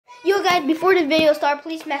Yo guys, before the video starts,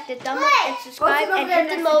 please smack the thumb up and subscribe and hit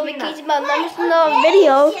the notification bell to miss no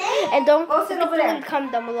video. And don't forget to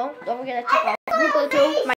comment down below. Don't forget to check out Google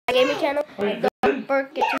too, my gaming channel. And don't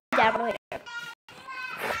forget to down below here.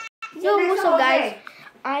 Yo, what's up guys?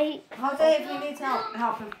 Jose, if you need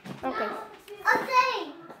help him. Okay.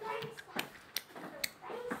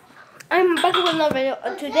 I'm back with another video.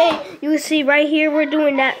 Today, you will see right here, we're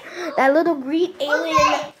doing that little green alien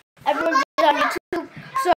that everyone did on YouTube.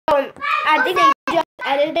 So, I think they just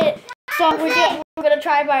edited it. So, we're gonna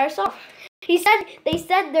try it by ourselves. They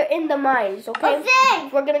said they're in the mines, okay?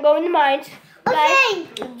 We're gonna go in the mines. Guys,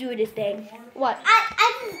 let's do this thing. What?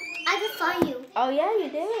 I just saw you. Oh, yeah, you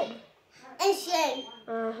did. And Shane.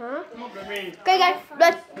 Uh-huh. Okay, guys,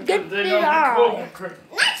 let's get this on. Not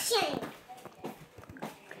Shane.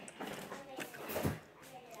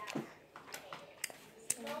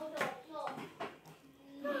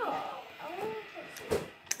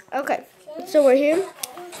 Okay, so we're here.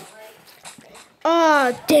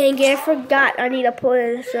 Oh, dang it, I forgot. I need to put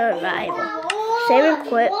in survival. Save and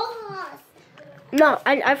quit. No,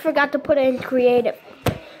 I forgot to put it in creative.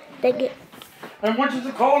 Dang it. And which is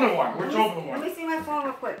the colder one? Which open one? Let me see my phone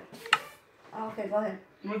real quick. Okay, go ahead.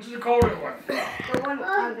 Which is the colder one? The one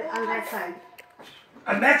on that side.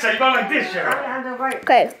 On that side, you go like this, yeah. On the right.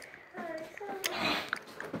 Okay.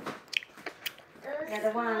 Yeah,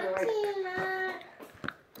 the one on the right.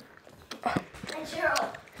 And Cheryl,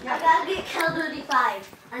 I gotta get Cal 35.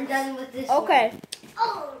 I'm done with this Okay. one.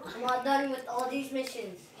 Oh. I'm all done with all these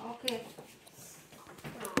missions. Okay.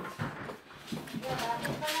 Yeah,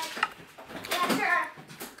 sure.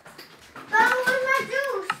 But where's my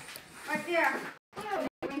juice? Right there.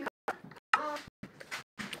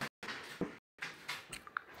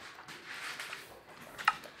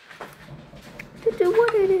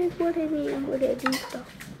 What it is stuff.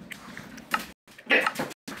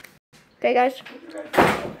 Okay, guys.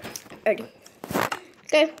 Ready.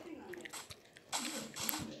 Okay.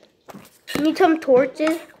 Need some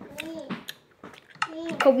torches.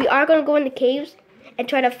 Because we are going to go in the caves and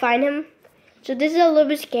try to find him. So this is a little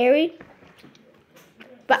bit scary.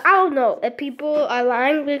 But I don't know if people are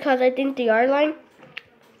lying, because I think they are lying.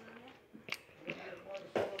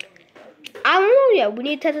 I don't know yet. We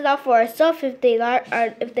need to test it out for ourselves if they lie,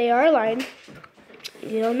 or if they are lying.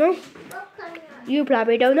 You don't know. You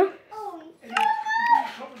probably don't know.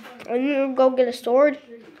 I need to go get a sword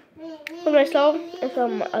for myself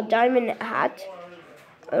and a diamond hat.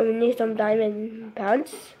 We need some diamond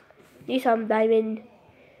pants. Need some diamond.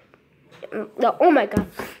 No, oh my god,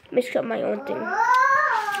 mixed up my own thing.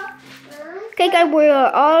 Okay, guys, we're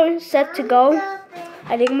all set to go.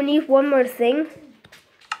 I think we need one more thing.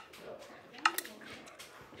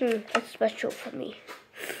 It's special for me.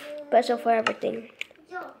 Special for everything.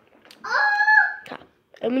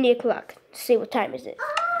 And we need a clock to see what time is it.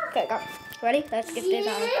 Okay, go. Ready? Let's get this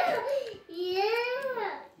on. Yeah.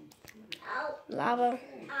 Lava.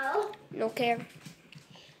 No care.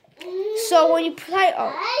 So when you type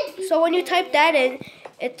that in,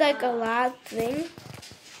 it's like a loud thing.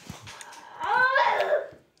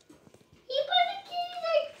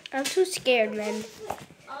 I'm too scared, man.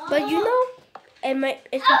 But you know, it might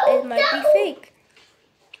be fake.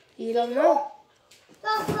 You don't know.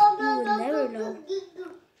 You will never know.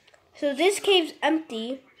 So this cave's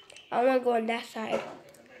empty. I want to go on that side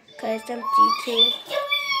because it's empty too.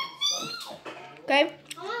 Okay,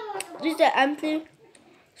 this is empty.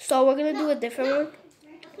 So we're gonna do a different one,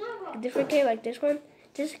 a different cave like this one.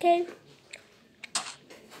 This cave.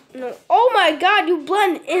 No. Oh my God! You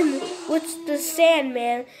blend in with the sand,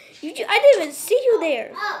 man. I didn't even see you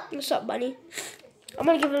there. What's up, bunny? I'm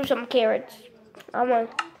gonna give him some carrots. I don't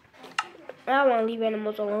want to leave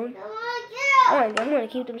animals alone. I'm gonna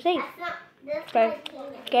keep them safe. Okay.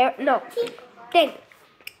 Carrot? No. Dang.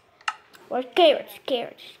 Where's carrots?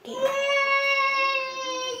 Carrots.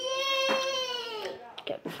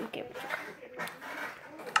 Carrots.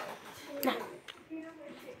 No.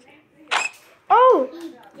 Oh!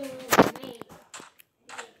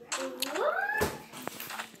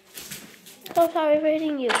 So sorry for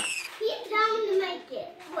hitting you. He's down to make it.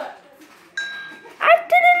 Look. I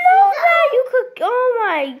didn't know that you could. Oh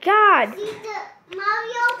my God. See the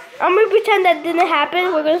Mario? I'm gonna pretend that didn't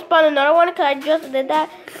happen. We're gonna spawn another one because I just did that.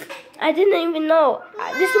 I didn't even know.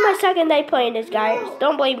 This is my second day playing this, guys.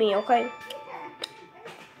 Don't blame me, okay?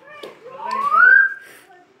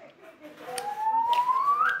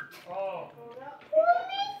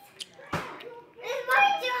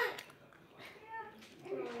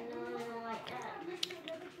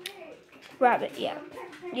 Rabbit, yeah.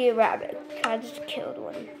 Yeah, rabbit. I just killed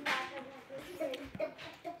one.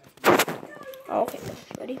 Okay,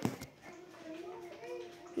 ready?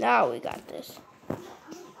 Now we got this.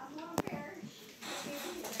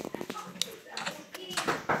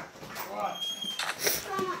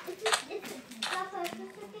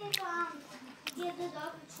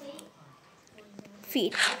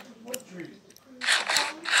 Feed. What tree?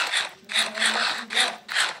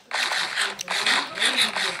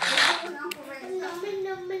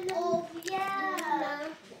 Oh, yeah.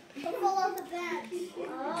 Fall off the bench.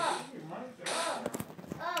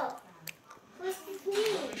 Oh. What's this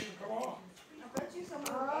mean? Come on.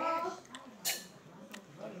 Oh.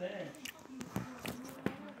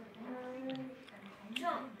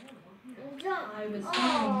 Jump. Jump. I was aiming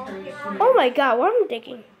for you. Oh my god, what am I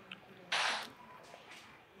thinking?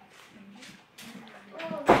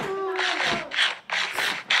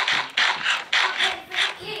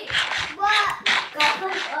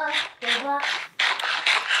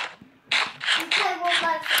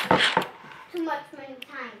 Too much many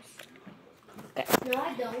times. Okay. No,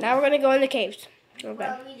 I don't. Now we're gonna go in the caves. Okay.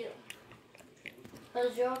 Well, we do.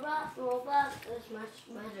 Because Roblox is much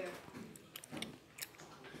better.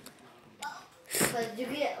 Because you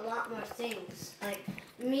get a lot more things. Like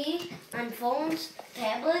me on phones,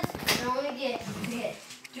 tablets, I only get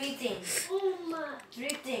 3 things. 3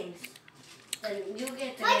 things. Then you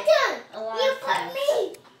get to get a lot You of put things.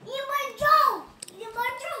 me. You want Joe. You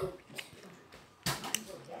want Joe.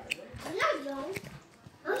 I'm not Joe.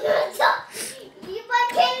 I'm not Joe. You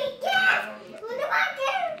want Candy Cat. Who do I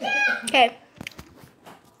Candy Cat? Okay.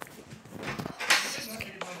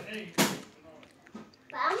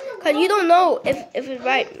 Cause you don't know if it's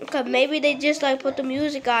right. Cause maybe they just like put the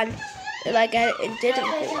music on, like and didn't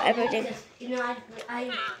everything. You know,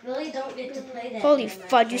 I really don't get to play that. Holy very much,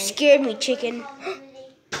 fudge! You right? scared me, chicken. Oh,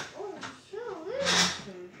 sure.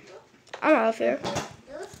 I'm out of here.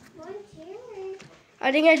 Those ones here.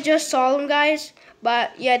 I think I just saw them, guys.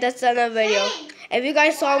 But yeah, that's another video. If you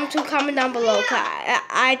guys saw them too, comment down below. 'Cause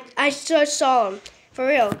I just saw them for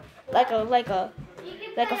real, like a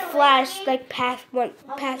flash, like past me.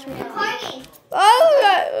 Recording.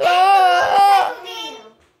 Oh,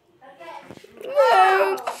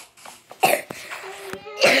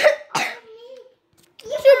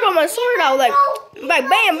 Super my sword out like bam,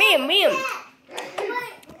 bam, bam.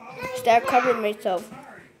 Start covering myself.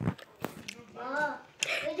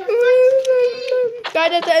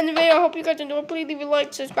 Guys, that's the end of the video. I hope you guys enjoyed. Please leave a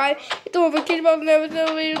like, subscribe. Don't forget about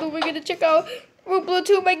don't forget to check out Roblox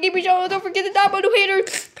 2, my gaming channel. Don't forget to download the hater.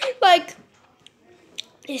 Like,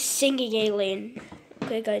 this singing alien.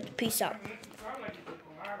 Okay, guys, peace out.